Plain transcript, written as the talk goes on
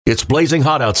It's blazing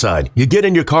hot outside. You get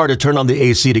in your car to turn on the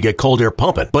AC to get cold air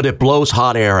pumping, but it blows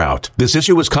hot air out. This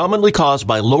issue is commonly caused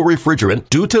by low refrigerant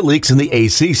due to leaks in the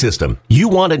AC system. You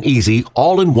want an easy,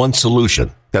 all-in-one solution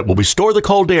that will restore the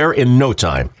cold air in no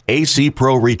time. AC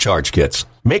Pro Recharge Kits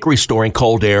make restoring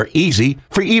cold air easy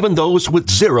for even those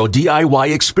with zero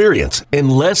DIY experience in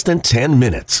less than 10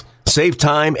 minutes. Save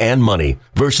time and money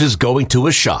versus going to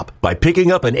a shop by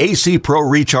picking up an AC Pro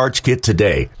Recharge Kit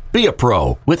today. Be a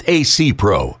pro with AC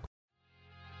Pro.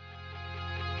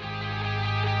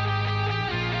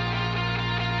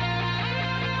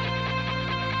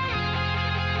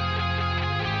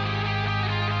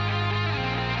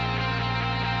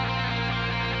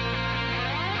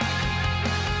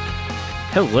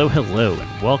 Hello,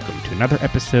 and welcome to another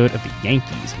episode of the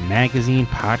Yankees Magazine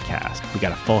podcast. We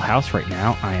got a full house right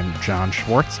now. I am John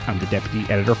Schwartz. I'm the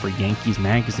deputy editor for Yankees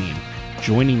Magazine.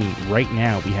 Joining me right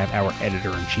now, we have our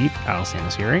editor-in-chief, Al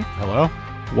Sanasiri. Hello.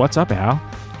 What's up, Al?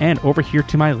 And over here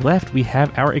to my left, we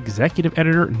have our executive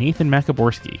editor, Nathan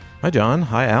Macaborski. Hi, John.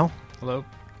 Hi, Al. Hello.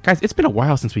 Guys, it's been a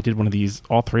while since we did one of these,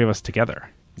 all three of us together.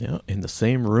 Yeah, in the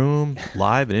same room,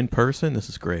 live and in person. This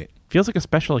is great. Feels like a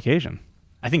special occasion.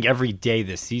 I think every day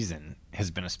this season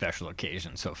has been a special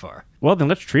occasion so far. Well, then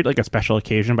let's treat it like a special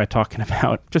occasion by talking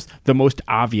about just the most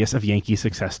obvious of Yankee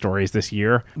success stories this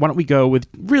year. Why don't we go with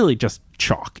really just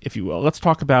chalk, if you will. Let's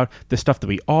talk about the stuff that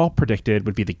we all predicted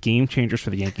would be the game changers for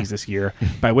the Yankees this year,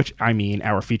 by which I mean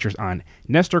our features on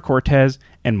Nestor Cortes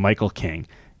and Michael King.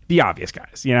 The obvious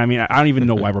guys. You know, I mean, I don't even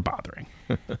know why we're bothering.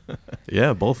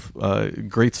 Yeah, both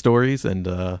great stories and,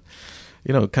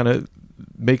 kind of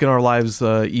making our lives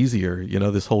easier. You know,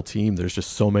 this whole team, there's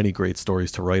just so many great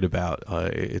stories to write about.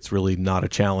 It's really not a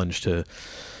challenge to,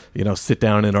 sit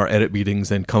down in our edit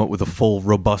meetings and come up with a full,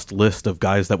 robust list of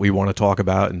guys that we want to talk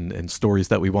about and stories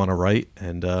that we want to write.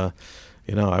 And, I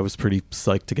was pretty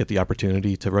psyched to get the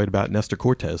opportunity to write about Nestor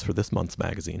Cortes for this month's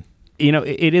magazine. You know,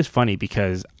 it is funny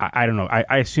because, I don't know,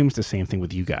 I assume it's the same thing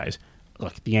with you guys.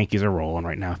 Look, the Yankees are rolling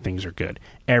right now. Things are good.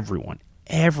 Everyone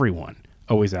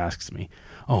always asks me,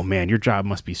 oh man, your job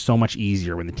must be so much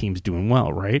easier when the team's doing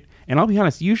well, right? And I'll be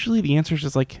honest, usually the answer is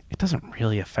just like, it doesn't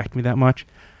really affect me that much.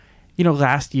 You know,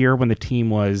 last year when the team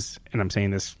was, and I'm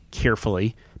saying this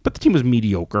carefully, but the team was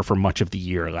mediocre for much of the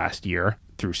year last year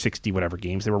through 60 whatever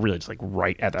games. They were really just like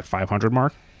right at that 500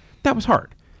 mark. That was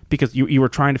hard because you were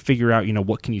trying to figure out,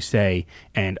 what can you say?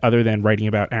 And other than writing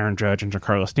about Aaron Judge and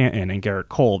Giancarlo Stanton and Garrett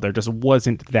Cole, there just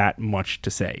wasn't that much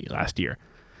to say last year.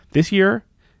 This year,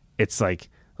 it's like,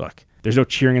 look, there's no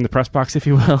cheering in the press box, if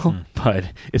you will,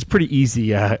 but it's pretty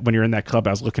easy when you're in that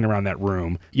clubhouse looking around that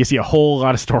room. You see a whole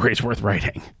lot of stories worth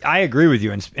writing. I agree with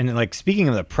you. And like, speaking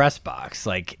of the press box,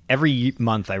 like every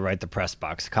month I write the press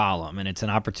box column, and it's an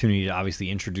opportunity to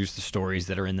obviously introduce the stories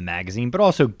that are in the magazine, but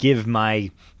also give my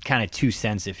kind of 2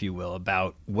 cents, if you will,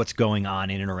 about what's going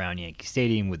on in and around Yankee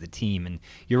Stadium with the team. And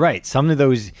you're right. Some of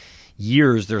those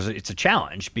years it's a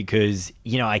challenge because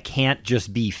I can't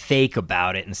just be fake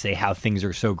about it and say how things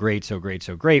are so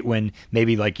great when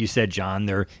maybe, like you said, John,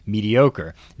 they're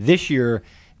mediocre. This year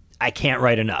I can't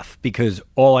write enough because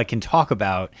all I can talk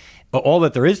about, all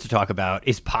that there is to talk about,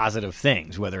 is positive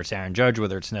things, whether it's Aaron Judge,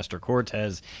 whether it's Nestor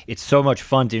Cortes. It's so much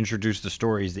fun to introduce the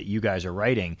stories that you guys are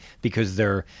writing because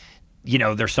they're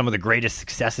some of the greatest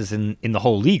successes in the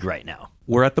whole league right now.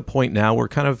 We're at the point now, we're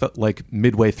kind of like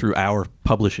midway through our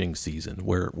publishing season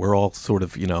where we're all sort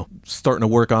of, starting to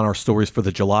work on our stories for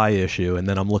the July issue. And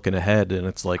then I'm looking ahead and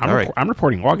it's like, I'm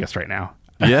reporting August right now.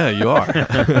 Yeah, you are.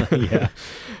 Yeah.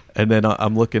 And then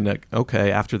I'm looking at,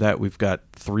 okay, after that, we've got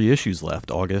 3 issues left,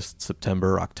 August,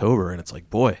 September, October. And it's like,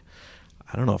 boy,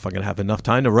 I don't know if I'm going to have enough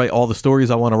time to write all the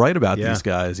stories I want to write about these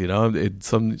guys.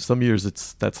 Some years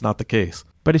that's not the case.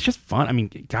 But it's just fun. I mean,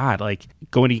 God, like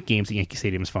going to games at Yankee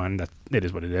Stadium is fun. It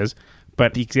is what it is.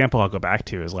 But the example I'll go back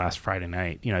to is last Friday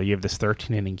night. You have this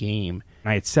 13-inning game. And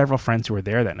I had several friends who were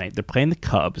there that night. They're playing the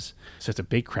Cubs, so it's a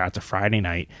big crowd. It's a Friday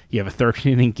night. You have a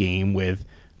 13-inning game with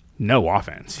no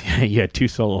offense. You had 2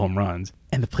 solo home runs.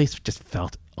 And the place just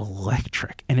felt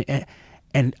electric.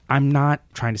 And I'm not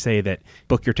trying to say that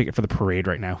book your ticket for the parade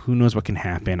right now. Who knows what can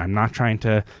happen? I'm not trying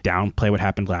to downplay what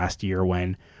happened last year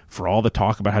when, for all the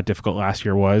talk about how difficult last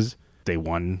year was, they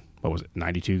won,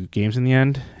 92 games in the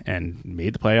end and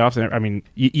made the playoffs. And I mean,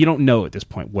 you don't know at this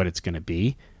point what it's going to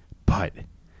be, but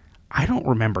I don't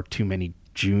remember too many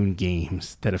June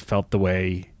games that have felt the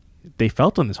way they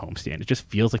felt on this homestand. It just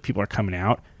feels like people are coming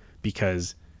out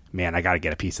because, man, I got to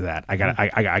get a piece of that. I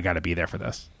got to be there for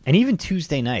this. And even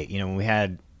Tuesday night, when we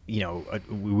had,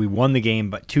 we won the game,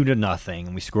 but 2-0,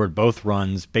 and we scored both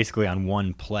runs basically on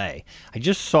one play. I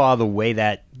just saw the way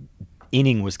that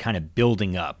inning was kind of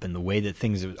building up and the way that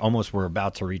things almost were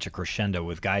about to reach a crescendo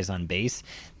with guys on base.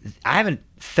 I haven't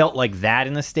felt like that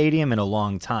in the stadium in a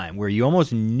long time, where you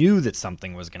almost knew that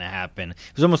something was going to happen.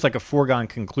 It was almost like a foregone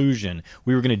conclusion.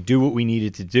 We were going to do what we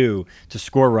needed to do to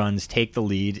score runs, take the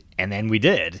lead, and then we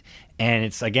did. And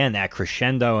it's, again, that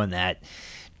crescendo and that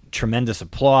tremendous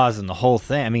applause and the whole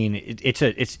thing. I mean,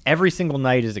 it's every single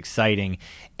night is exciting.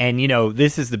 And,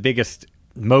 this is the biggest,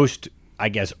 most, I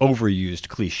guess, overused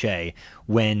cliche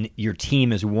when your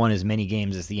team has won as many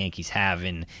games as the Yankees have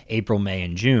in April, May,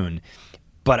 and June.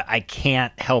 But I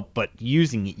can't help but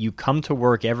using it. You come to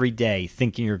work every day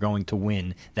thinking you're going to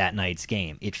win that night's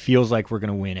game. It feels like we're going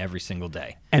to win every single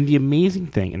day. And the amazing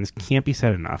thing, and this can't be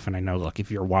said enough, and I know, look, if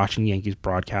you're watching the Yankees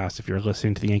broadcast, if you're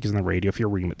listening to the Yankees on the radio, if you're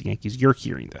reading about the Yankees, you're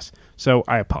hearing this. So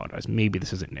I apologize. Maybe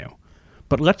this isn't new.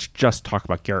 But let's just talk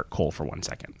about Gerrit Cole for 1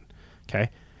 second. Okay?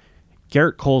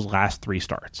 Gerrit Cole's last 3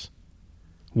 starts.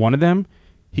 One of them,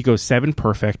 he goes 7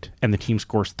 perfect, and the team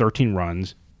scores 13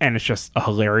 runs, and it's just a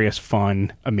hilarious,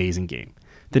 fun, amazing game.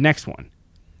 The next one,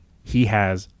 he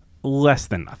has less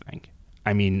than nothing.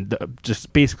 I mean,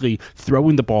 just basically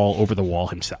throwing the ball over the wall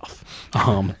himself.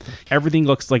 Everything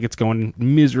looks like it's going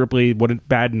miserably. What a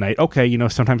bad night. Okay,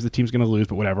 sometimes the team's going to lose,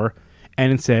 but whatever.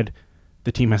 And instead,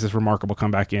 the team has this remarkable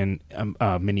comeback in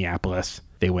Minneapolis.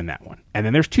 They win that one. And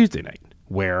then there's Tuesday night,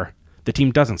 where the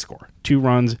team doesn't score. 2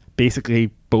 runs,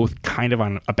 basically both kind of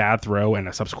on a bad throw and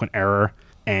a subsequent error,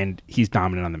 and he's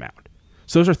dominant on the mound.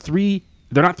 So those are 3,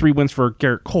 they're not 3 wins for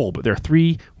Gerrit Cole, but they're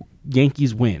 3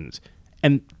 Yankees wins.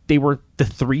 And they were the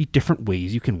 3 different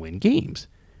ways you can win games.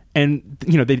 And,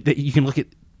 you can look at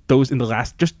those in the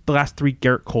last 3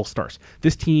 Gerrit Cole starts.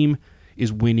 This team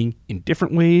is winning in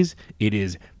different ways. It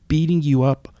is beating you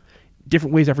up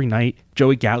different ways every night.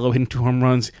 Joey Gallo hitting 2 home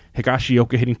runs,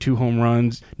 Higashioka hitting 2 home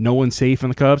runs, no one safe on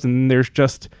the Cubs, and then there's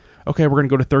just, okay, we're going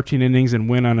to go to 13 innings and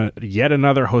win on yet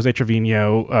another Jose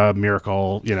Trevino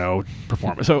miracle,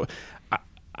 performance. So,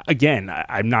 again,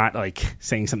 I'm not like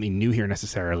saying something new here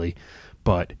necessarily,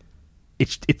 but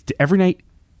it's every night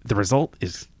the result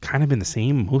is kind of been the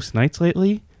same most nights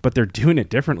lately, but they're doing it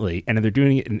differently, and they're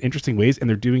doing it in interesting ways, and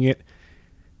they're doing it,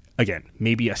 again,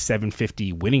 maybe a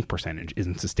 750 winning percentage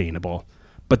isn't sustainable,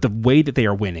 but the way that they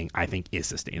are winning, I think, is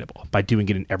sustainable by doing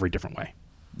it in every different way.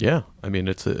 Yeah, I mean,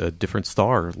 it's a different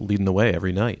star leading the way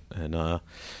every night, and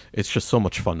it's just so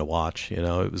much fun to watch. It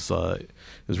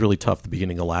was really tough at the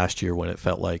beginning of last year when it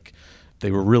felt like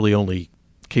they were really only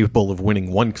capable of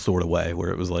winning one sort of way, where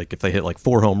it was like if they hit like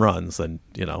 4 home runs, then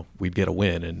we'd get a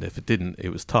win, and if it didn't, it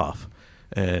was tough.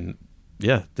 And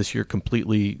yeah, this year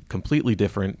completely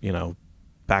different.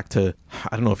 Back to,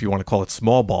 I don't know if you want to call it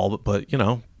small ball, but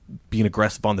being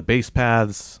aggressive on the base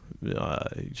paths,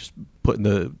 just putting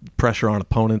the pressure on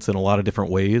opponents in a lot of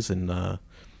different ways and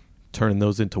turning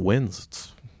those into wins.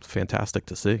 It's fantastic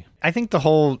to see. I think the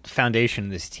whole foundation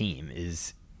of this team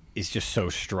is just so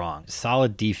strong.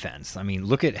 Solid defense. I mean,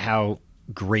 look at how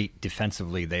great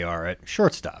defensively they are at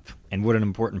shortstop and what an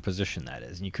important position that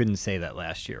is. And you couldn't say that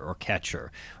last year, or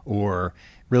catcher, or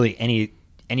really any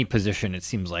position, it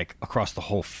seems like, across the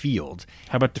whole field.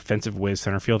 How about defensive whiz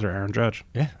center fielder Aaron Judge?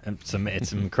 Yeah,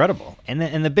 it's incredible.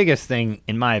 And the biggest thing,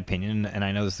 in my opinion, and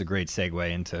I know this is a great segue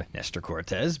into Nestor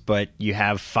Cortes, but you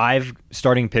have 5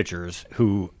 starting pitchers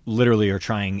who literally are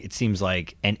trying, it seems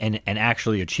like, and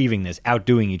actually achieving this,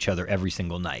 outdoing each other every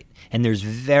single night. And there's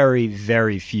very,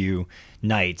 very few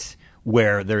nights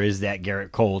where there is that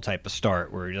Gerrit Cole type of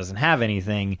start where he doesn't have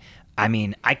anything. I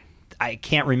mean, I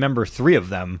can't remember 3 of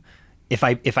them. If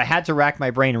I had to rack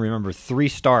my brain and remember 3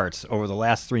 starts over the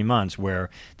last 3 months where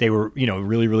they were,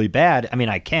 really, really bad, I mean,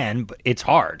 I can, but it's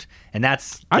hard. And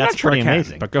that's pretty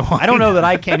amazing. But go on. I don't know that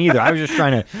I can either. I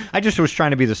just was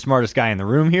trying to be the smartest guy in the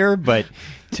room here, but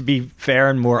to be fair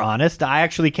and more honest, I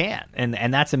actually can.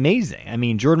 And that's amazing. I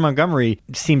mean, Jordan Montgomery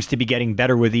seems to be getting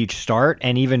better with each start.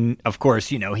 And even, of course,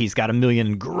 he's got a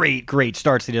million great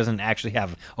starts he doesn't actually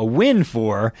have a win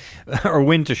for or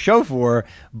win to show for,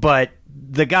 but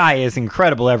the guy is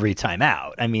incredible every time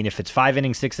out. I mean, if it's 5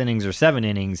 innings, 6 innings, or 7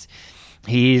 innings,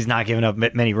 he's not giving up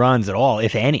many runs at all,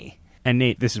 if any. And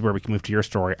Nate, this is where we can move to your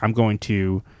story. I'm going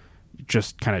to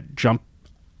just kind of jump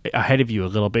ahead of you a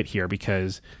little bit here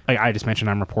because I just mentioned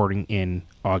I'm reporting in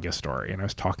August story, and I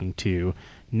was talking to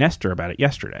Nestor about it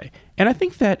yesterday. And I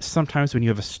think that sometimes when you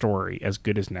have a story as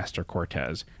good as Nestor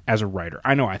Cortes as a writer,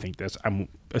 I know I think this, I'm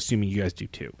assuming you guys do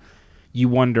too, you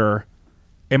wonder,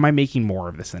 am I making more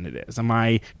of this than it is? Am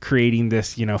I creating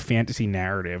this, fantasy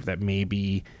narrative that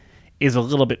maybe is a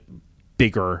little bit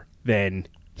bigger than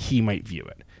he might view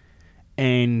it?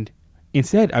 And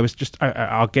Instead,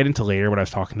 I'll get into later what I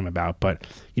was talking to him about, but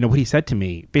what he said to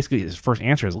me, basically his first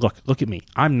answer is, look at me.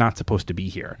 I'm not supposed to be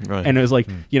here. Right. And it was like,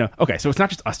 okay, so it's not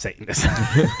just us saying this.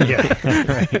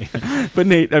 Right. But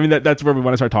Nate, I mean, that's where we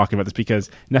want to start talking about this, because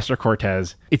Nestor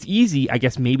Cortes, it's easy, I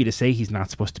guess, maybe to say he's not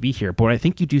supposed to be here, but what I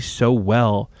think you do so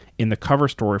well in the cover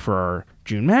story for our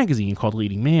June magazine called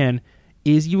Leading Man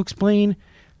is you explain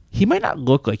he might not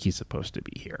look like he's supposed to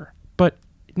be here, but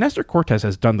Nestor Cortes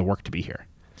has done the work to be here.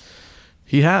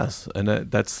 He has, and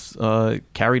that's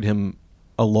carried him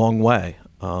a long way.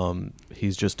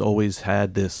 He's just always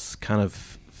had this kind of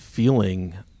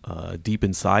feeling deep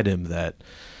inside him that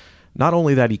not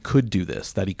only that he could do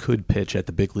this, that he could pitch at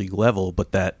the big league level,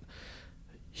 but that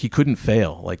he couldn't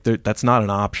fail. Like that's not an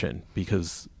option,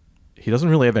 because he doesn't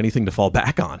really have anything to fall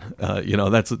back on.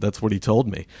 That's what he told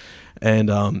me,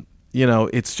 and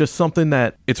it's just something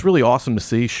that it's really awesome to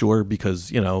see, sure,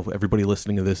 because, everybody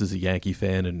listening to this is a Yankee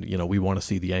fan, and, we want to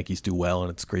see the Yankees do well, and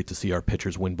it's great to see our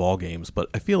pitchers win ball games. But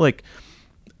I feel like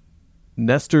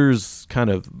Nestor's kind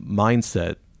of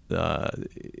mindset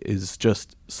is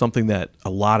just something that a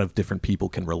lot of different people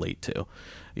can relate to.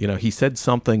 He said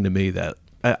something to me that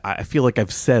I feel like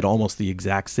I've said almost the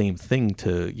exact same thing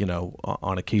to,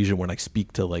 on occasion when I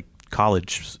speak to, like,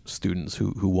 college students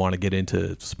who want to get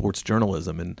into sports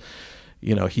journalism. And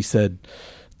he said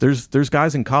there's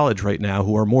guys in college right now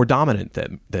who are more dominant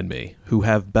than me, who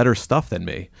have better stuff than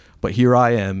me, but here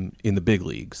I am in the big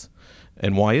leagues.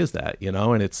 And why is that?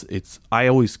 And it's I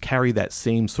always carry that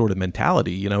same sort of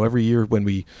mentality. Every year when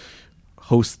we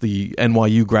host the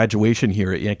NYU graduation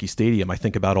here at Yankee Stadium, I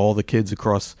think about all the kids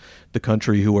across the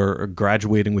country who are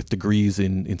graduating with degrees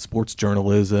in sports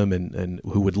journalism and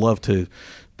who would love to.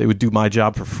 They would do my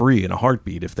job for free in a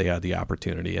heartbeat if they had the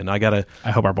opportunity. And I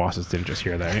hope our bosses didn't just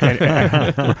hear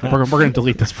that. We're going to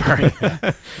delete this part.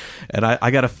 And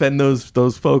I got to fend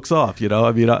those folks off.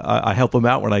 I help them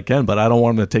out when I can, but I don't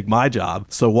want them to take my job.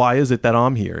 So why is it that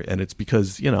I'm here? And it's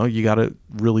because, you got to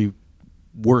really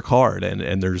work hard,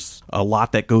 and there's a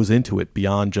lot that goes into it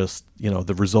beyond just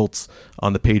the results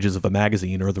on the pages of a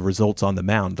magazine or the results on the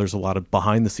mound. There's a lot of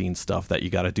behind the scenes stuff that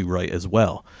you got to do right as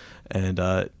well.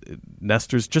 And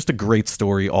Nestor's just a great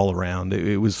story all around.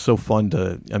 It was so fun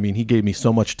he gave me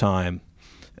so much time,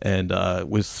 and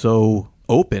was so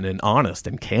open and honest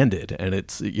and candid. And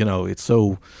it's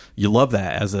so, you love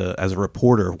that as a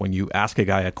reporter when you ask a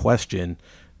guy a question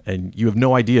and you have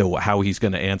no idea how he's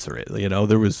going to answer it.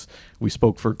 We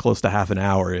spoke for close to half an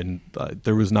hour, and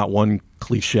there was not one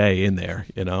cliche in there.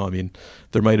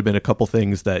 There might have been a couple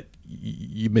things that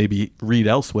you maybe read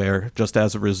elsewhere just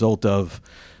as a result of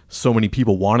so many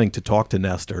people wanting to talk to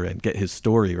Nestor and get his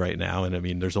story right now.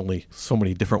 And there's only so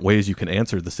many different ways you can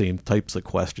answer the same types of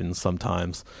questions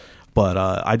sometimes. But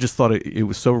I just thought it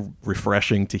was so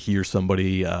refreshing to hear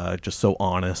somebody just so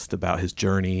honest about his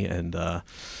journey, and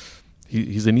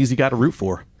he's an easy guy to root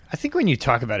for. I think when you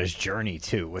talk about his journey,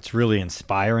 too, what's really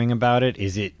inspiring about it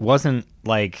is it wasn't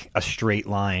like a straight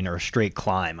line or a straight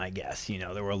climb, I guess.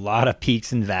 There were a lot of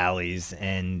peaks and valleys,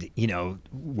 and,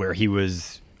 where he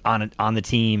was on the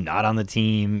team, not on the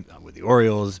team, with the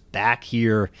Orioles, back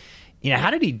here.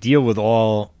 How did he deal with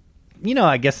all,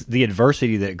 I guess the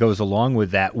adversity that goes along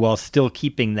with that while still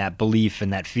keeping that belief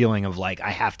and that feeling of like, I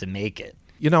have to make it?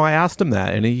 I asked him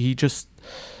that, and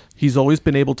he's always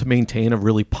been able to maintain a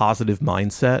really positive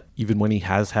mindset. Even when he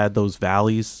has had those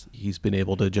valleys, he's been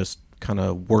able to just kind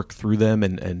of work through them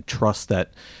and trust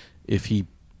that if he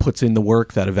puts in the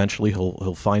work, that eventually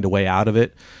he'll find a way out of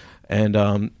it. And,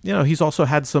 he's also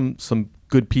had some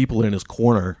good people in his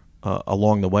corner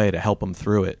along the way to help him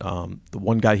through it. The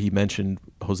one guy he mentioned,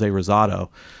 Jose Rosado,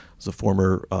 was a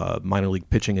former minor league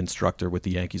pitching instructor with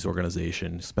the Yankees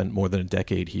organization. Spent more than a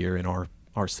decade here in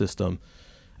our system.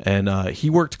 And he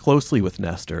worked closely with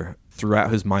Nestor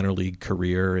throughout his minor league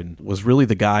career and was really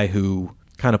the guy who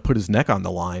kind of put his neck on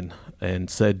the line and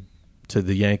said to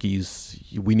the Yankees,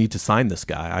 we need to sign this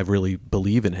guy. I really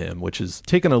believe in him, which is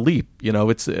taking a leap.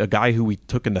 It's a guy who we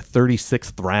took in the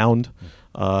 36th round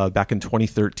back in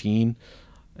 2013.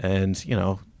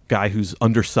 And, guy who's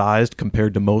undersized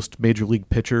compared to most major league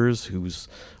pitchers, whose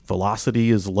velocity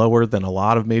is lower than a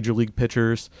lot of major league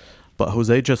pitchers. But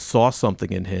Jose just saw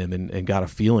something in him and got a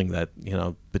feeling that,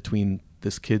 between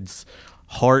this kid's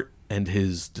heart and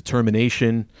his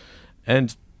determination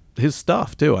and his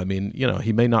stuff too.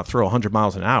 He may not throw 100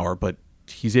 miles an hour, but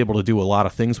he's able to do a lot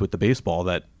of things with the baseball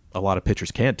that a lot of pitchers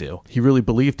can't do. He really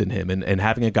believed in him, and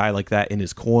having a guy like that in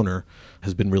his corner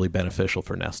has been really beneficial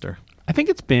for Nestor. I think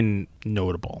it's been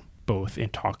notable, both in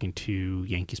talking to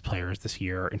Yankees players this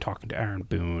year and talking to Aaron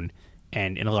Boone,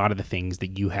 and in a lot of the things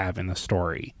that you have in the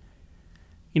story,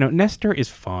 Nestor is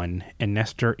fun and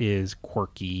Nestor is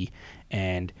quirky,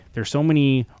 and there's so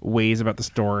many ways about the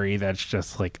story that's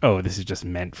just like, oh, this is just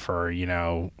meant for,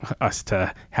 us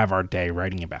to have our day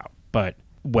writing about. But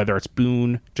whether it's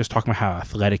Boone just talking about how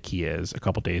athletic he is a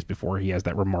couple days before he has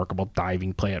that remarkable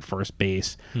diving play at first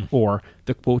base, or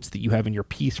the quotes that you have in your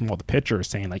piece from all the pitchers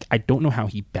saying, like, I don't know how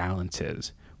he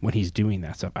balances when he's doing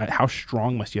that stuff. How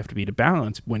strong must you have to be to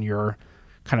balance when you're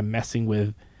kind of messing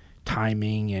with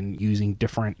timing and using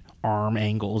different arm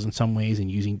angles in some ways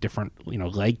and using different,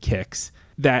 leg kicks,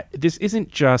 that this isn't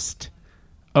just,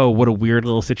 oh, what a weird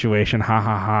little situation. Ha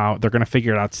ha ha. They're going to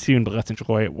figure it out soon, but let's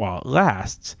enjoy it while it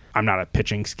lasts. I'm not a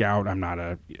pitching scout. I'm not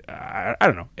I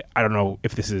don't know. I don't know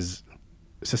if this is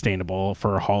sustainable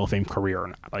for a Hall of Fame career or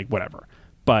not, like whatever,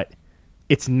 but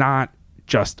it's not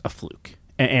just a fluke.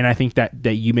 And I think that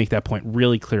you make that point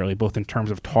really clearly, both in terms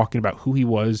of talking about who he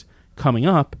was coming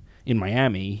up in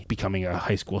Miami, becoming a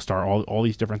high school star, all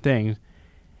these different things.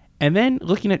 And then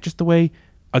looking at just the way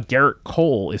a Garrett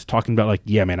Cole is talking about, like,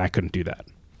 yeah, man, I couldn't do that.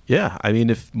 Yeah. I mean,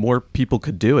 if more people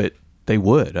could do it, they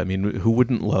would. I mean, who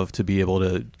wouldn't love to be able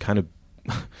to kind of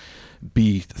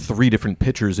be three different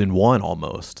pitchers in one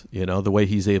almost? The way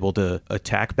he's able to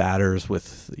attack batters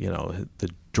with, the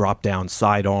drop down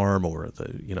sidearm or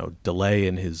the, delay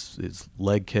in his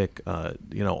leg kick,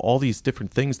 all these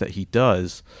different things that he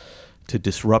does to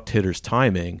disrupt hitters'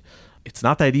 timing. It's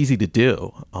not that easy to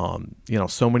do.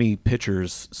 So many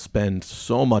pitchers spend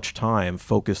so much time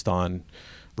focused on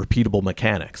repeatable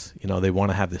mechanics. They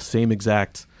want to have the same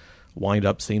exact wind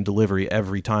up, same delivery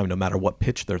every time, no matter what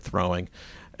pitch they're throwing.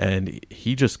 And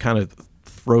he just kind of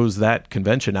throws that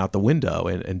convention out the window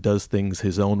and does things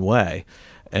his own way.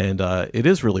 And it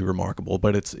is really remarkable,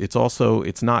 but it's also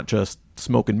not just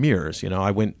smoke and mirrors.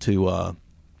 I went to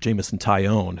Jameson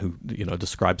Taillon, who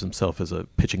describes himself as a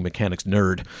pitching mechanics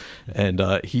nerd, and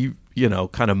he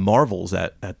kind of marvels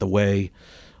at the way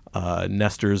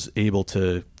Nestor's able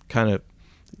to kind of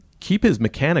keep his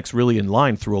mechanics really in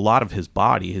line through a lot of his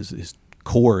body. His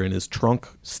core and his trunk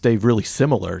stay really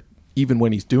similar, even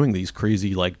when he's doing these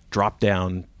crazy like drop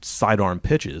down sidearm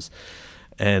pitches.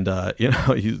 And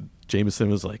Jameson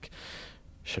was like,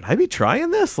 should I be trying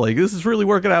this? Like, this is really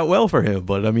working out well for him.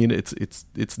 But I mean,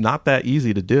 it's not that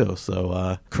easy to do.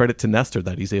 So credit to Nestor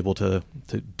that he's able to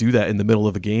do that in the middle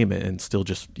of a game and still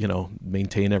just,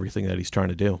 maintain everything that he's trying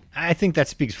to do. I think that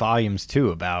speaks volumes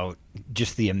too about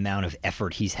just the amount of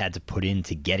effort he's had to put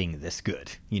into getting this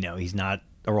good. He's not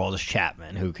Aroldis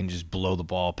Chapman who can just blow the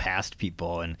ball past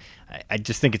people. And I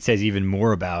just think it says even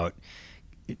more about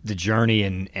the journey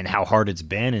and how hard it's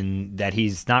been, and that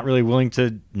he's not really willing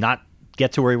to not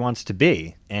get to where he wants to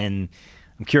be. And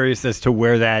I'm curious as to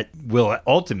where that will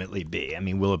ultimately be. I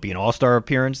mean, will it be an all-star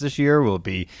appearance this year? Will it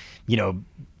be,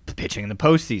 pitching in the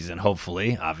postseason,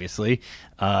 hopefully, obviously.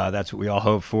 That's what we all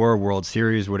hope for, World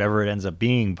Series, whatever it ends up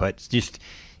being. But just,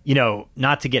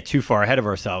 not to get too far ahead of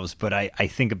ourselves, but I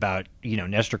think about,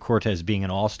 Nestor Cortes being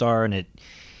an all-star, and it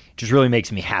just really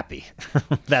makes me happy.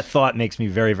 That thought makes me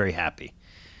very, very happy.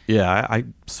 Yeah, I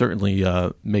certainly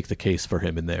make the case for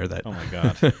him in there that oh my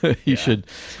God. he should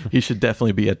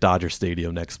definitely be at Dodger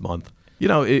Stadium next month.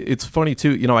 It's funny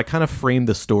too. I kind of framed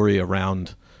the story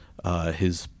around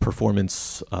his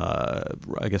performance.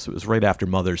 I guess it was right after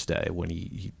Mother's Day when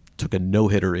he took a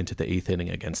no-hitter into the 8th inning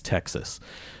against Texas,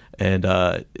 and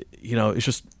it's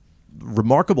just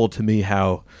remarkable to me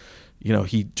how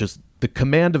he just, the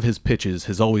command of his pitches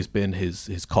has always been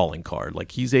his calling card.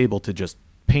 Like, he's able to just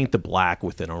paint the black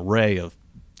with an array of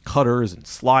cutters and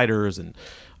sliders, and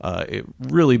it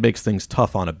really makes things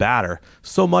tough on a batter.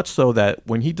 So much so that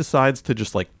when he decides to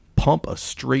just like pump a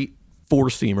straight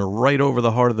four-seamer right over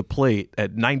the heart of the plate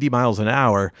at 90 miles an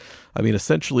hour, I mean,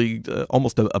 essentially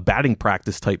almost a batting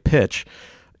practice type pitch,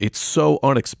 it's so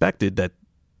unexpected that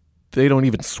they don't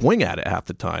even swing at it half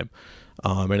the time.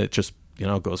 And it just,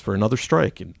 goes for another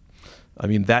strike. And I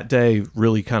mean, that day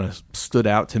really kind of stood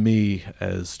out to me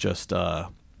as just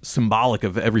symbolic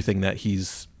of everything that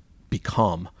he's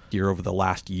become here over the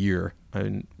last year. I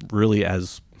mean, really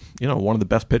as, one of the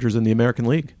best pitchers in the American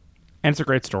League. And it's a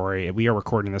great story. We are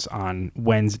recording this on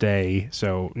Wednesday,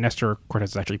 so Nestor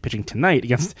Cortes is actually pitching tonight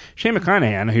against Shane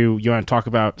McClanahan, who you want to talk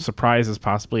about surprises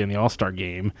possibly in the All-Star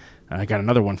game. I got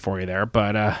another one for you there,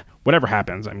 but whatever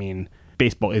happens, I mean,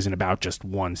 baseball isn't about just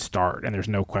one start, and there's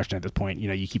no question at this point.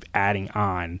 You keep adding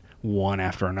on one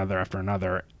after another,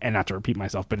 and not to repeat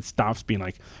myself, but it stops being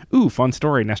like, ooh, fun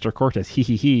story, Nestor Cortes,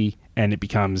 he, and it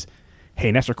becomes,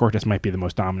 hey, Nestor Cortes might be the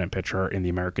most dominant pitcher in the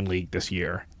American League this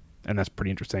year, and that's pretty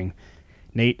interesting.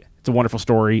 Nate, it's a wonderful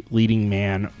story, leading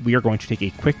man. We are going to take a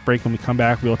quick break. When we come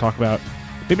back, we will talk about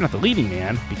Maybe not the leading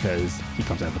man because he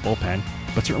comes out of the bullpen,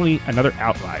 but certainly another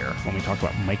outlier when we talk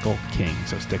about Michael King,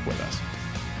 so stick with us.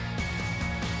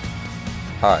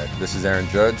 Hi, this is Aaron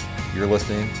Judge. You're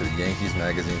listening to the Yankees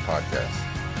Magazine podcast.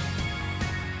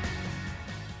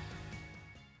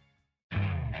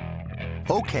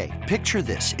 Okay, picture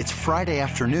this. It's Friday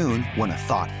afternoon when a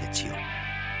thought hits you.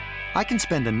 I can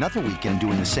spend another weekend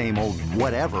doing the same old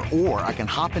whatever, or I can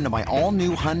hop into my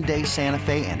all-new Hyundai Santa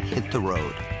Fe and hit the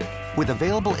road. With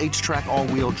available H-Track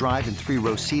all-wheel drive and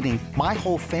 3-row seating, my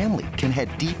whole family can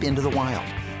head deep into the wild.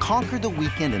 Conquer the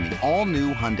weekend in the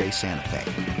all-new Hyundai Santa Fe.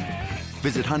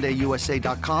 Visit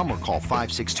HyundaiUSA.com or call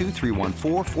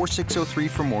 562-314-4603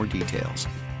 for more details.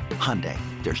 Hyundai,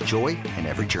 there's joy in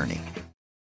every journey.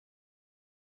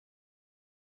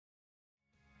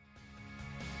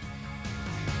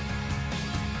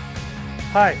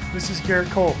 Hi, this is Garrett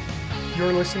Cole.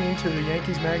 You're listening to the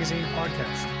Yankees Magazine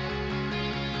podcast.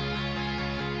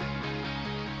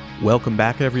 Welcome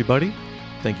back, everybody.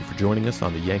 Thank you for joining us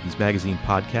on the Yankees Magazine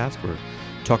podcast. We're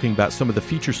talking about some of the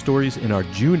feature stories in our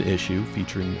June issue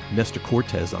featuring Nestor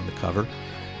Cortes on the cover.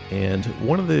 And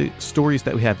one of the stories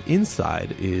that we have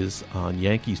inside is on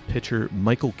Yankees pitcher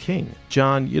Michael King.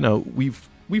 John, you know, we've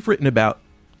written about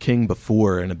King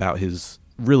before and about his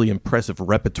really impressive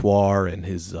repertoire and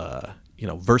his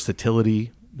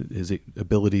versatility, his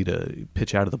ability to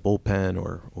pitch out of the bullpen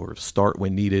or start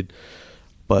when needed.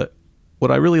 But what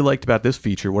I really liked about this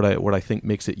feature, what I think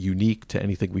makes it unique to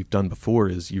anything we've done before,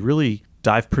 is you really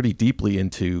dive pretty deeply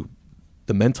into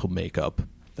the mental makeup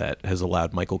that has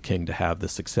allowed Michael King to have the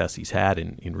success he's had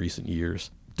in recent years.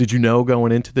 Did you know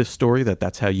going into this story that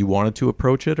that's how you wanted to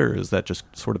approach it, or is that just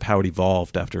sort of how it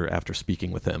evolved after speaking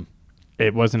with him?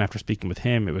 It wasn't after speaking with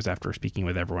him. It was after speaking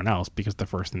with everyone else, because the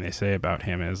first thing they say about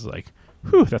him is like,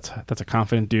 whew, that's a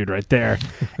confident dude right there.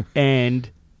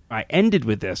 And I ended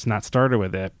with this, not started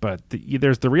with it, but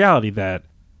there's the reality that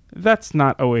that's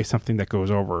not always something that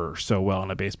goes over so well in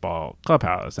a baseball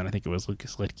clubhouse. And I think it was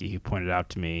Lucas Litke who pointed out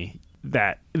to me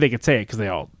that they could say it because they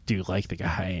all do like the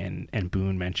guy. And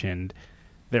Boone mentioned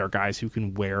there are guys who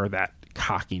can wear that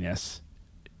cockiness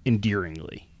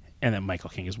endearingly, and that Michael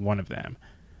King is one of them.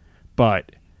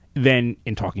 But then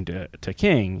in talking to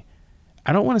King,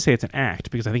 I don't want to say it's an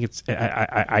act, because I think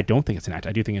I don't think it's an act.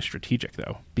 I do think it's strategic,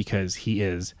 though, because he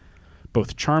is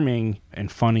both charming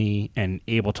and funny and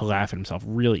able to laugh at himself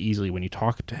really easily when you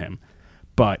talk to him.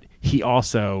 But he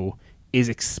also is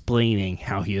explaining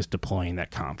how he is deploying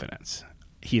that confidence.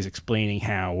 He is explaining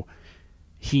how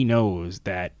he knows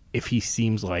that if he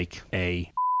seems like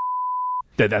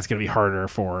that's going to be harder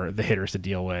for the hitters to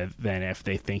deal with than if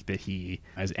they think that he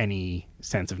has any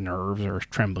sense of nerves or is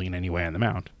trembling in any way on the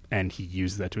mound. And he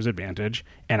uses that to his advantage.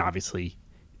 And obviously,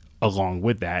 along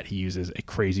with that, he uses a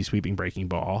crazy sweeping breaking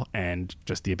ball and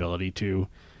just the ability to,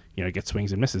 get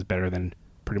swings and misses better than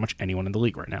pretty much anyone in the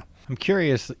league right now. I'm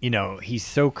curious, he's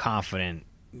so confident,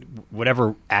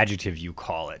 whatever adjective you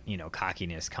call it,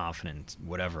 cockiness, confidence,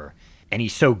 whatever. And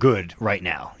he's so good right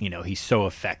now. He's so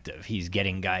effective. He's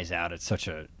getting guys out at such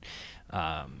a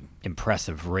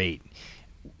impressive rate.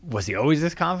 Was he always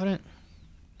this confident?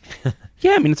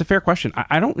 Yeah, I mean, it's a fair question.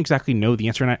 I don't exactly know the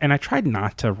answer, and I tried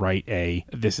not to write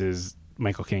this is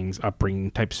Michael King's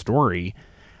upbringing type story.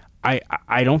 I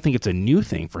don't think it's a new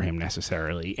thing for him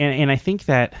necessarily, and I think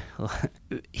that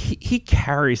he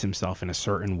carries himself in a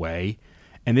certain way,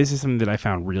 and this is something that I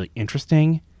found really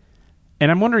interesting.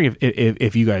 And I'm wondering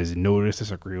if you guys notice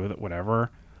this, agree with it, whatever.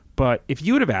 But if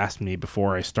you would have asked me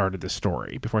before I started this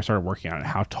story, before I started working on it,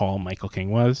 how tall Michael King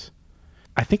was,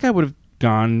 I think I would have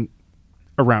gone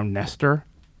around Nestor,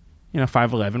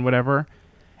 5'11", whatever.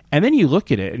 And then you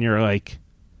look at it and you're like,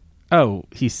 oh,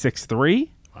 he's 6'3"?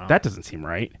 Wow. That doesn't seem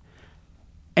right.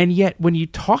 And yet when you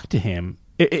talk to him,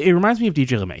 it reminds me of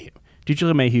DJ LeMahieu.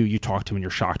 DJ LeMahieu, you talk to him and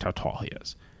you're shocked how tall he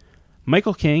is.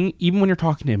 Michael King, even when you're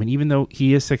talking to him, and even though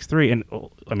he is 6'3", and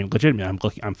I mean,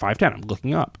 legitimately, I'm 5'10", I'm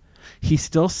looking up, he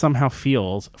still somehow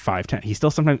feels 5'10". He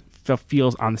still sometimes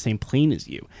feels on the same plane as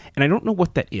you. And I don't know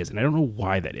what that is, and I don't know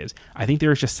why that is. I think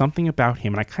there is just something about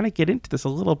him, and I kind of get into this a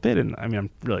little bit, and I mean,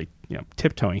 I'm really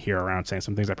tiptoeing here around saying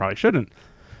some things I probably shouldn't.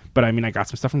 But I mean, I got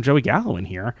some stuff from Joey Gallo in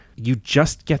here. You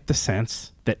just get the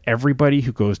sense that everybody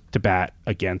who goes to bat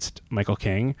against Michael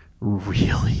King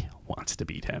really wants to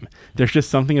beat him. There's just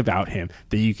something about him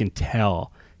that you can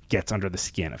tell gets under the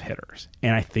skin of hitters.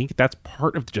 And I think that's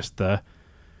part of just why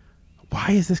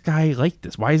is this guy like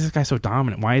this? Why is this guy so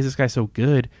dominant? Why is this guy so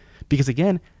good? Because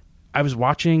again, I was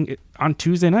watching on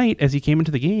Tuesday night as he came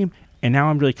into the game, and now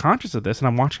I'm really conscious of this, and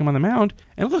I'm watching him on the mound.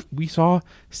 And look, we saw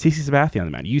CC Sabathia on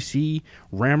the mound. You see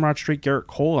Ramrod Straight Garrett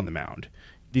Cole on the mound.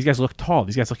 These guys look tall.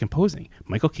 These guys look imposing.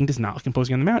 Michael King does not look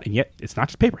imposing on the mound, and yet it's not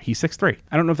just paper. He's 6'3".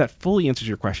 I don't know if that fully answers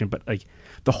your question, but like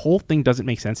the whole thing doesn't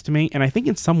make sense to me. And I think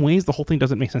in some ways the whole thing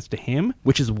doesn't make sense to him,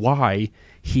 which is why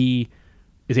he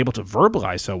is able to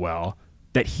verbalize so well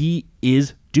that he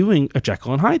is doing a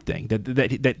Jekyll and Hyde thing,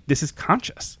 that this is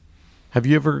conscious. Have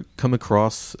you ever come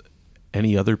across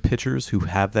any other pitchers who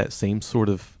have that same sort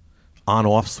of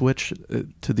on-off switch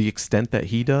to the extent that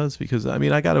he does? Because, I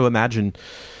mean, I got to imagine,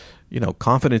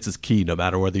 confidence is key no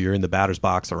matter whether you're in the batter's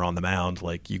box or on the mound.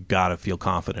 Like, you got to feel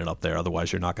confident up there.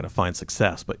 Otherwise, you're not going to find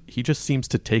success. But he just seems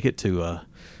to take it to a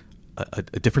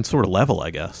different sort of level,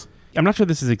 I guess. I'm not sure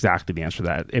this is exactly the answer to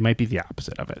that. It might be the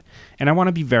opposite of it. And I want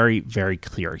to be very, very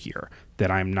clear here that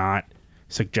I'm not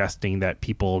suggesting that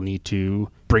people need to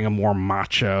bring a more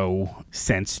macho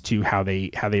sense to how they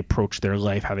approach their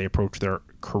life, how they approach their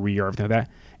career, everything like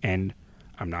that. And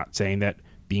I'm not saying that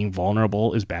being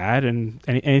vulnerable is bad and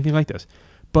anything like this.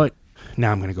 But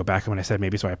now I'm going to go back to when I said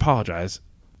maybe, so I apologize.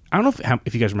 I don't know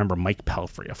if you guys remember Mike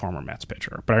Pelfrey, a former Mets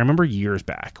pitcher, but I remember years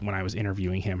back when I was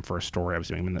interviewing him for a story I was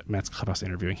doing in the Mets clubhouse,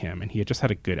 interviewing him, and he had just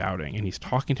had a good outing, and he's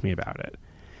talking to me about it.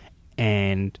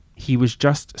 And he was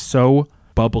just so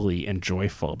bubbly and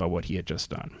joyful about what he had just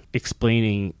done,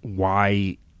 explaining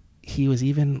why he was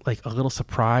even like a little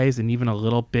surprised and even a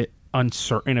little bit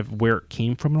uncertain of where it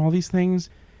came from and all these things.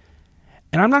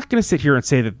 And I'm not going to sit here and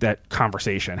say that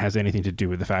conversation has anything to do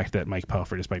with the fact that Mike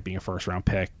Pelfrey, despite being a first-round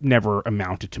pick, never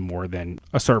amounted to more than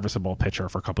a serviceable pitcher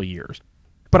for a couple of years.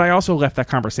 But I also left that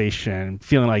conversation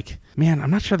feeling like, man,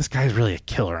 I'm not sure this guy is really a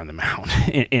killer on the mound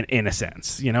in a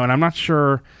sense, and I'm not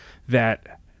sure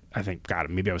that, I think, God,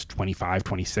 maybe I was 25,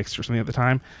 26 or something at the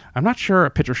time. I'm not sure a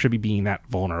pitcher should be being that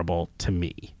vulnerable to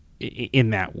me in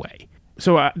that way.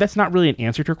 So that's not really an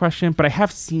answer to your question, but I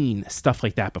have seen stuff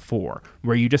like that before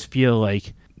where you just feel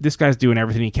like this guy's doing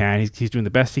everything he can. He's doing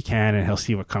the best he can, and he'll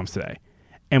see what comes today.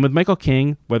 And with Michael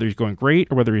King, whether he's going great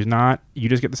or whether he's not, you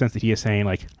just get the sense that he is saying,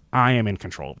 like, I am in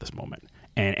control of this moment,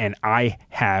 and I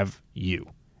have you.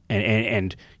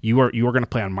 And you are going to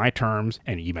play on my terms,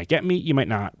 and you might get me, you might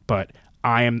not, but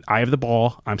I have the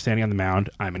ball, I'm standing on the mound,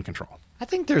 I'm in control. I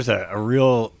think there's a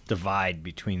real divide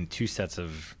between two sets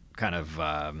of kind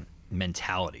of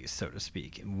mentalities, so to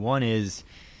speak. One is,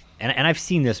 and I've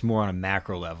seen this more on a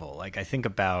macro level. Like, I think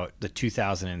about the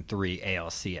 2003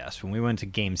 ALCS when we went to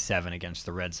Game 7 against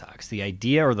the Red Sox. The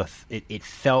idea, or it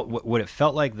felt what it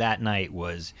felt like that night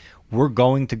was, we're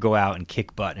going to go out and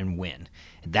kick butt and win.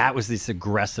 That was this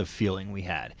aggressive feeling we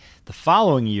had. The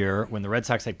following year, when the Red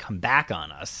Sox had come back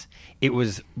on us, it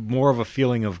was more of a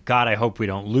feeling of, God, I hope we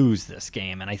don't lose this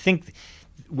game. And I think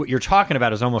what you're talking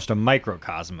about is almost a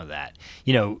microcosm of that.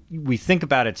 We think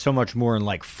about it so much more in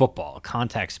like football,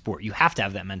 contact sport. You have to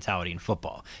have that mentality in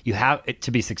football. You have it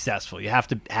to be successful. You have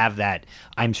to have that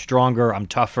I'm stronger, I'm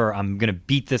tougher, I'm going to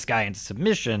beat this guy into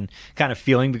submission kind of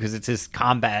feeling, because it's this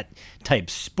combat type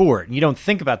sport. And you don't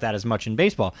think about that as much in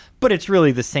baseball, but it's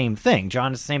really the same thing.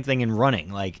 John, it's the same thing in running.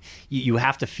 Like you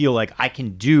have to feel like I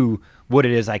can do what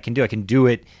it is I can do. I can do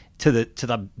it to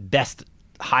the best,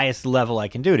 highest level I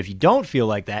can do it. If you don't feel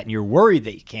like that and you're worried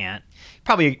that you can't, you're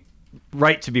probably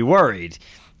right to be worried.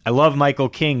 I love Michael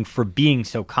King for being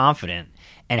so confident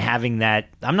and having that,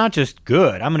 I'm not just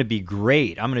good, I'm going to be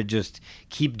great. I'm going to just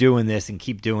keep doing this and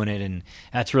keep doing it, and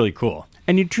that's really cool.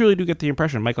 And you truly do get the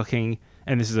impression Michael King,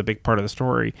 and this is a big part of the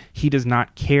story, he does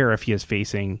not care if he is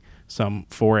facing some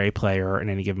 4A player in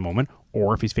any given moment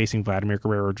or if he's facing Vladimir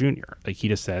Guerrero Jr. Like, he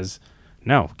just says,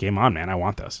 no, game on, man, I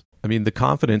want this. I mean, the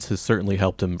confidence has certainly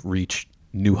helped him reach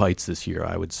new heights this year,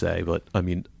 I would say. But, I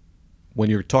mean, when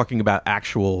you're talking about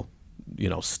actual,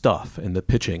 stuff and the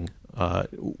pitching,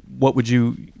 what would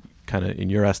you kind of,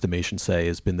 in your estimation, say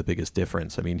has been the biggest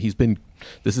difference? I mean,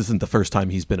 this isn't the first time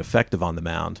he's been effective on the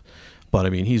mound, but,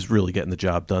 I mean, he's really getting the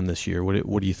job done this year.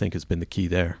 What do you think has been the key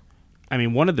there? I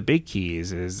mean, one of the big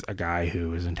keys is a guy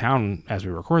who is in town as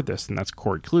we record this, and that's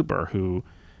Corey Kluber, who,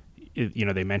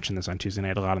 they mentioned this on Tuesday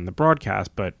night a lot in the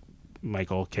broadcast, but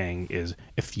Michael King is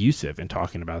effusive in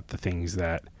talking about the things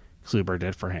that Kluber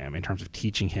did for him in terms of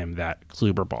teaching him that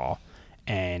Kluber ball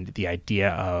and the idea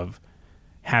of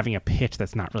having a pitch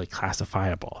that's not really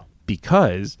classifiable,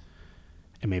 because,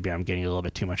 and maybe I'm getting a little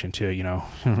bit too much into,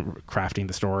 crafting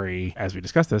the story as we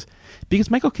discuss this,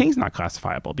 because Michael King's not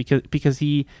classifiable because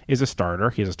he is a starter.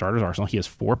 He has a starter's arsenal. He has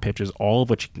 4 pitches, all of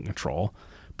which he can control,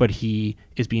 but he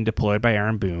is being deployed by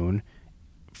Aaron Boone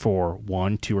for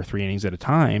 1, 2, or 3 innings at a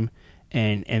time.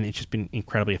 And it's just been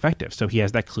incredibly effective. So he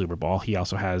has that Kluber ball. He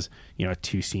also has, a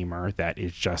 2-seamer that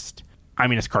is just, I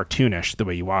mean, it's cartoonish the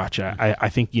way you watch. I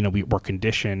think, we're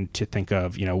conditioned to think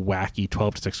of, wacky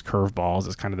 12-6 curveballs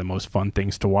as kind of the most fun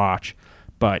things to watch.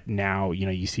 But now,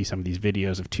 you see some of these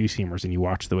videos of two-seamers and you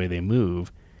watch the way they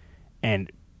move.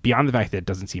 And beyond the fact that it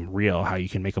doesn't seem real how you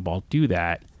can make a ball do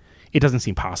that, it doesn't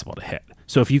seem possible to hit.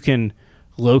 So if you can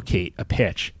locate a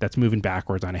pitch that's moving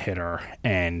backwards on a hitter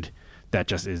and that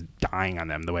just is dying on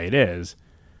them the way it is,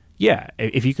 yeah,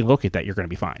 if you can locate that, you're going to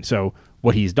be fine. So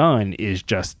what he's done is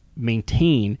just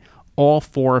maintain all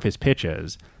 4 of his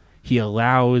pitches. He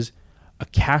allows a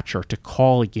catcher to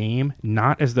call a game,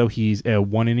 not as though he's a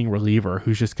one-inning reliever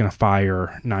who's just going to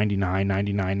fire 99,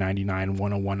 99, 99,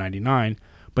 101, 99,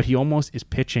 but he almost is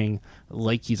pitching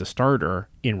like he's a starter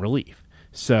in relief.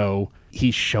 So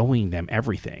he's showing them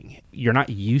everything. You're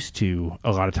not used to,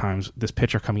 a lot of times, this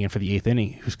pitcher coming in for the 8th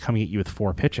inning who's coming at you with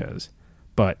 4 pitches.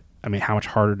 But, I mean, how much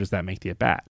harder does that make the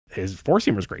at-bat? His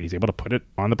 4-seamer is great. He's able to put it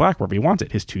on the black wherever he wants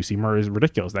it. His 2-seamer is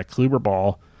ridiculous. That Kluber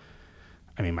ball,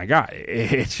 I mean, my God.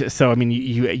 It's just, so, I mean,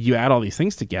 you add all these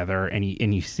things together and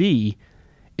you see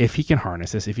if he can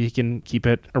harness this, if he can keep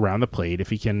it around the plate, if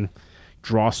he can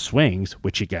draw swings,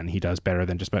 which, again, he does better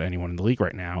than just about anyone in the league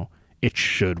right now, it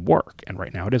should work. And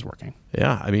right now it is working.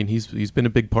 Yeah, I mean, he's been a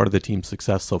big part of the team's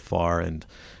success so far. And,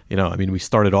 I mean, we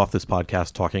started off this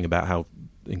podcast talking about how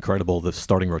incredible the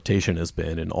starting rotation has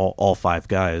been, and all 5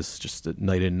 guys just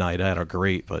night in, night out are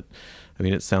great. But, I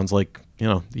mean, it sounds like,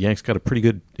 the Yanks got a pretty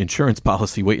good insurance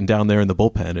policy waiting down there in the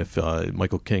bullpen if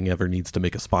Michael King ever needs to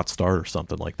make a spot start or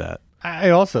something like that.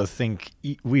 I also think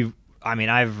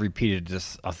I've repeated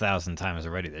this 1,000 times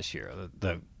already this year.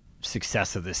 The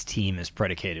success of this team is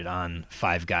predicated on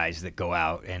 5 guys that go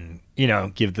out and,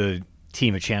 give the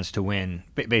team a chance to win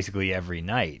basically every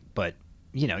night. But,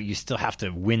 you still have to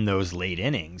win those late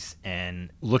innings, and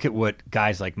look at what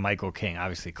guys like Michael King,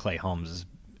 obviously Clay Holmes is,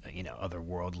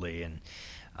 otherworldly.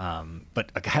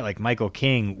 But a guy like Michael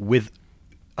King, with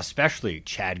especially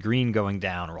Chad Green going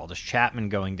down, or Aroldis Chapman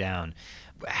going down,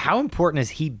 how important has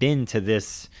he been to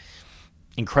this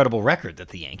incredible record that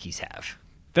the Yankees have?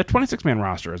 That 26-man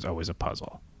roster is always a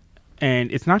puzzle.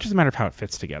 And it's not just a matter of how it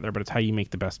fits together, but it's how you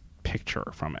make the best picture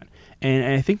from it.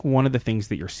 And I think one of the things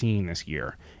that you're seeing this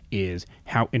year is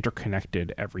how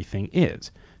interconnected everything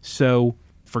is. So,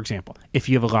 for example, if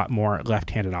you have a lot more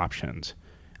left-handed options,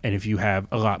 and if you have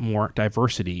a lot more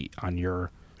diversity on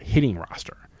your hitting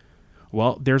roster,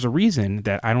 well, there's a reason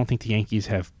that I don't think the Yankees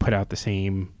have put out the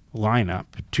same lineup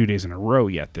 2 days in a row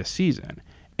yet this season.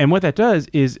 And what that does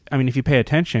is, I mean, if you pay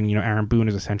attention, Aaron Boone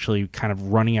is essentially kind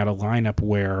of running out a lineup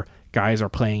where guys are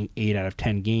playing 8 out of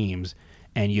 10 games,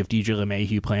 and you have DJ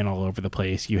LeMahieu playing all over the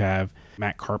place. You have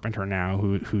Matt Carpenter now,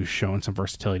 who's shown some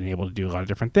versatility and able to do a lot of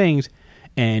different things.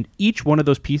 And each one of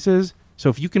those pieces, so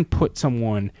if you can put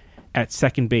someone at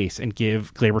second base and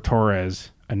give Gleyber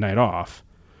Torres a night off,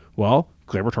 well,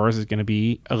 Gleyber Torres is going to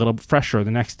be a little fresher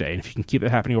the next day. And if you can keep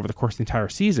that happening over the course of the entire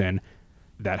season,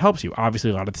 that helps you. Obviously,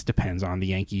 a lot of this depends on the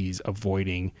Yankees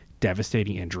avoiding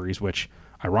devastating injuries, which,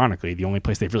 ironically, the only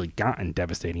place they've really gotten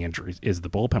devastating injuries is the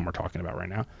bullpen we're talking about right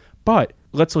now. But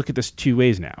let's look at this 2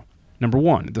 ways now. Number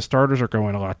one, the starters are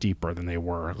going a lot deeper than they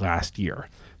were last year.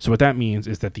 So what that means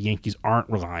is that the Yankees aren't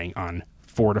relying on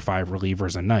 4 to 5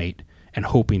 relievers a night and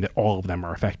hoping that all of them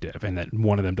are effective and that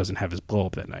one of them doesn't have his blow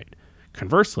up that night.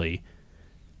 Conversely,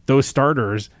 those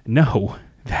starters know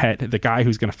that the guy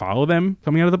who's going to follow them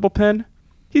coming out of the bullpen,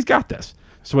 he's got this.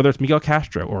 So whether it's Miguel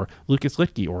Castro or Lucas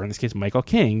Litke, or in this case, Michael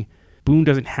King, Boone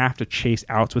doesn't have to chase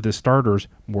outs with his starters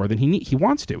more than he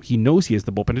wants to. He knows he has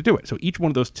the bullpen to do it. So each one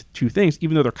of those two things,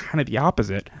 even though they're kind of the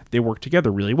opposite, they work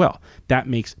together really well. That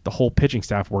makes the whole pitching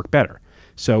staff work better.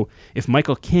 So if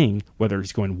Michael King, whether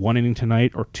he's going 1 inning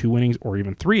tonight or 2 innings or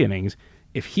even 3 innings,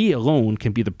 if he alone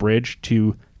can be the bridge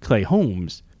to Clay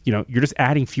Holmes, you're just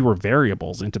adding fewer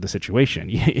variables into the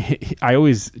situation. I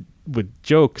always would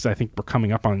joke, because I think we're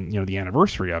coming up on the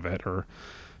anniversary of it, or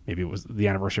maybe it was the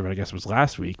anniversary of it, I guess it was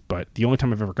last week, but the only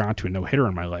time I've ever gone to a no-hitter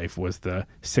in my life was the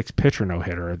 6-pitcher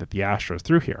no-hitter that the Astros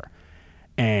threw here.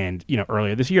 And,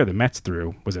 earlier this year, the Mets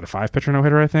threw, was it a 5-pitcher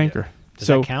no-hitter, I think? Yeah. Does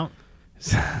that count?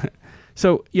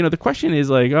 So, the question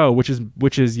is like, which is,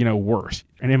 worse?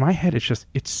 And in my head,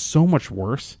 it's so much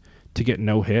worse to get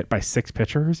no-hit by 6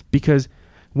 pitchers, because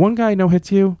one guy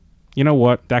no-hits you, you know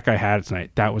what? That guy had it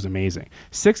tonight. That was amazing.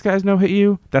 6 guys no-hit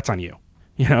you, that's on you.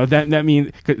 That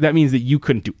means that you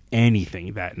couldn't do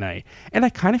anything that night. And I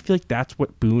kind of feel like that's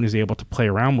what Boone is able to play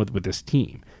around with this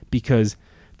team, because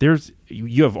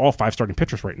you have all 5 starting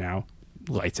pitchers right now,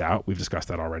 lights out. We've discussed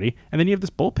that already. And then you have this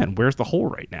bullpen. Where's the hole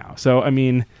right now? So,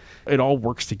 it all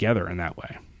works together in that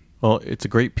way. Well, it's a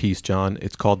great piece, John.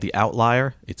 It's called The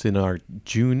Outlier. It's in our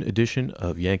June edition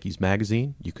of Yankees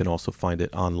Magazine. You can also find it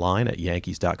online at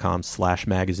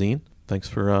yankees.com/magazine. Thanks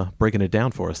for breaking it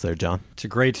down for us there, John. It's a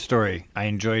great story. I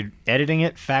enjoyed editing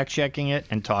it, fact-checking it,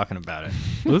 and talking about it.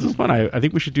 Well, this is fun. I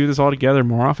think we should do this all together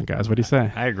more often, guys. What do you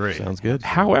say? I agree. Sounds good.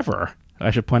 However,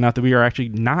 I should point out that we are actually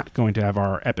not going to have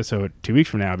our episode 2 weeks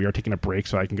from now. We are taking a break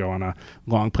so I can go on a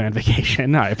long-planned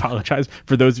vacation. I apologize.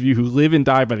 For those of you who live and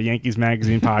die by the Yankees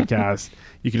Magazine podcast,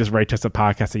 you can just write to us at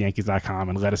podcast@yankees.com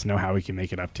and let us know how we can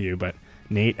make it up to you. But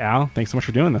Nate, Al, thanks so much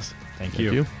for doing this. Thank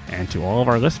you. And to all of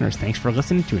our listeners, thanks for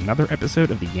listening to another episode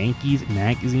of the Yankees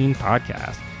Magazine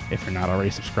podcast. If you're not already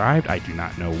subscribed, I do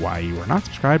not know why you are not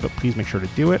subscribed, but please make sure to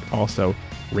do it. Also,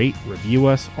 rate, review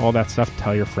us, all that stuff.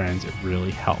 Tell your friends. It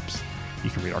really helps. You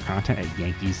can read our content at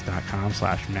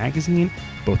yankees.com/magazine.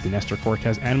 Both the Nestor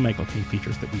Cortez and Michael King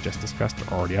features that we just discussed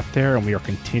are already up there, and we are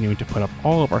continuing to put up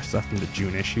all of our stuff from the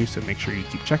June issue, so make sure you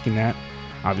keep checking that.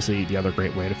 Obviously, the other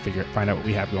great way to find out what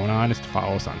we have going on is to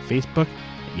follow us on Facebook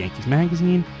at Yankees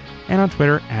Magazine and on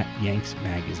Twitter at Yanks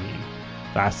Magazine.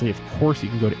 Lastly, of course, you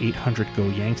can go to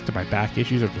 800-GO-YANKS to buy back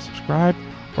issues or to subscribe,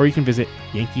 or you can visit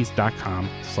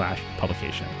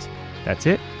yankees.com/publications. That's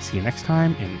it. See you next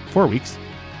time in 4 weeks,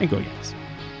 and go Yanks.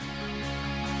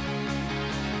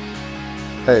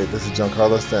 Hey, this is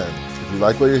Giancarlo Stanton. If you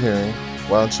like what you're hearing,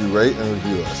 why don't you rate and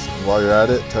review us? And while you're at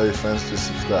it, tell your friends to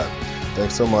subscribe.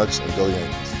 Thanks so much, and go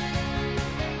Yankees.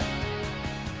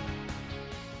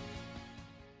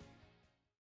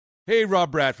 Hey,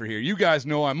 Rob Bradford here. You guys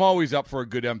know I'm always up for a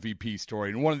good MVP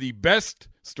story, and one of the best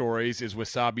stories is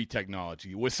Wasabi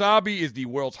Technology. Wasabi is the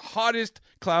world's hottest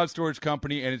cloud storage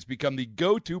company, and it's become the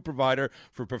go-to provider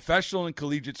for professional and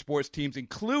collegiate sports teams,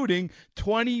 including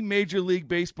 20 Major League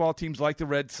Baseball teams like the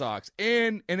Red Sox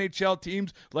and NHL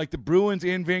teams like the Bruins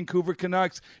and Vancouver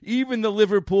Canucks. Even the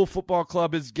Liverpool Football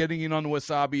Club is getting in on the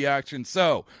Wasabi action.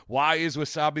 So, why is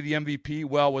Wasabi the MVP?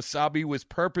 Well, Wasabi was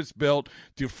purpose-built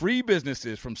to free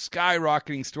businesses from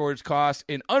skyrocketing storage costs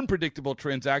and unpredictable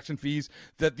transaction fees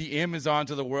that the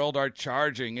Amazons of the world are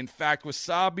charging. In fact,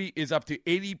 Wasabi is up to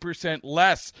 80%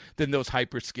 less than those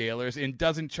hyperscalers and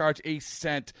doesn't charge a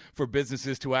cent for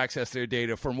businesses to access their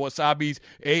data. From Wasabi's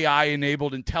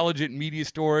AI-enabled intelligent media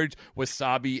storage,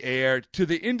 Wasabi Air, to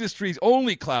the industry's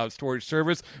only cloud storage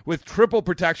service with triple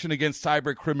protection against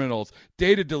cyber criminals,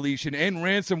 data deletion, and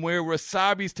ransomware,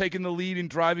 Wasabi's taken the lead in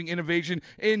driving innovation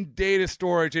in data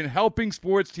storage and helping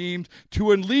sports teams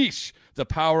to unleash the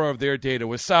power of their data.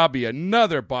 Wasabi,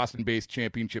 another Boston-based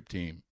championship team.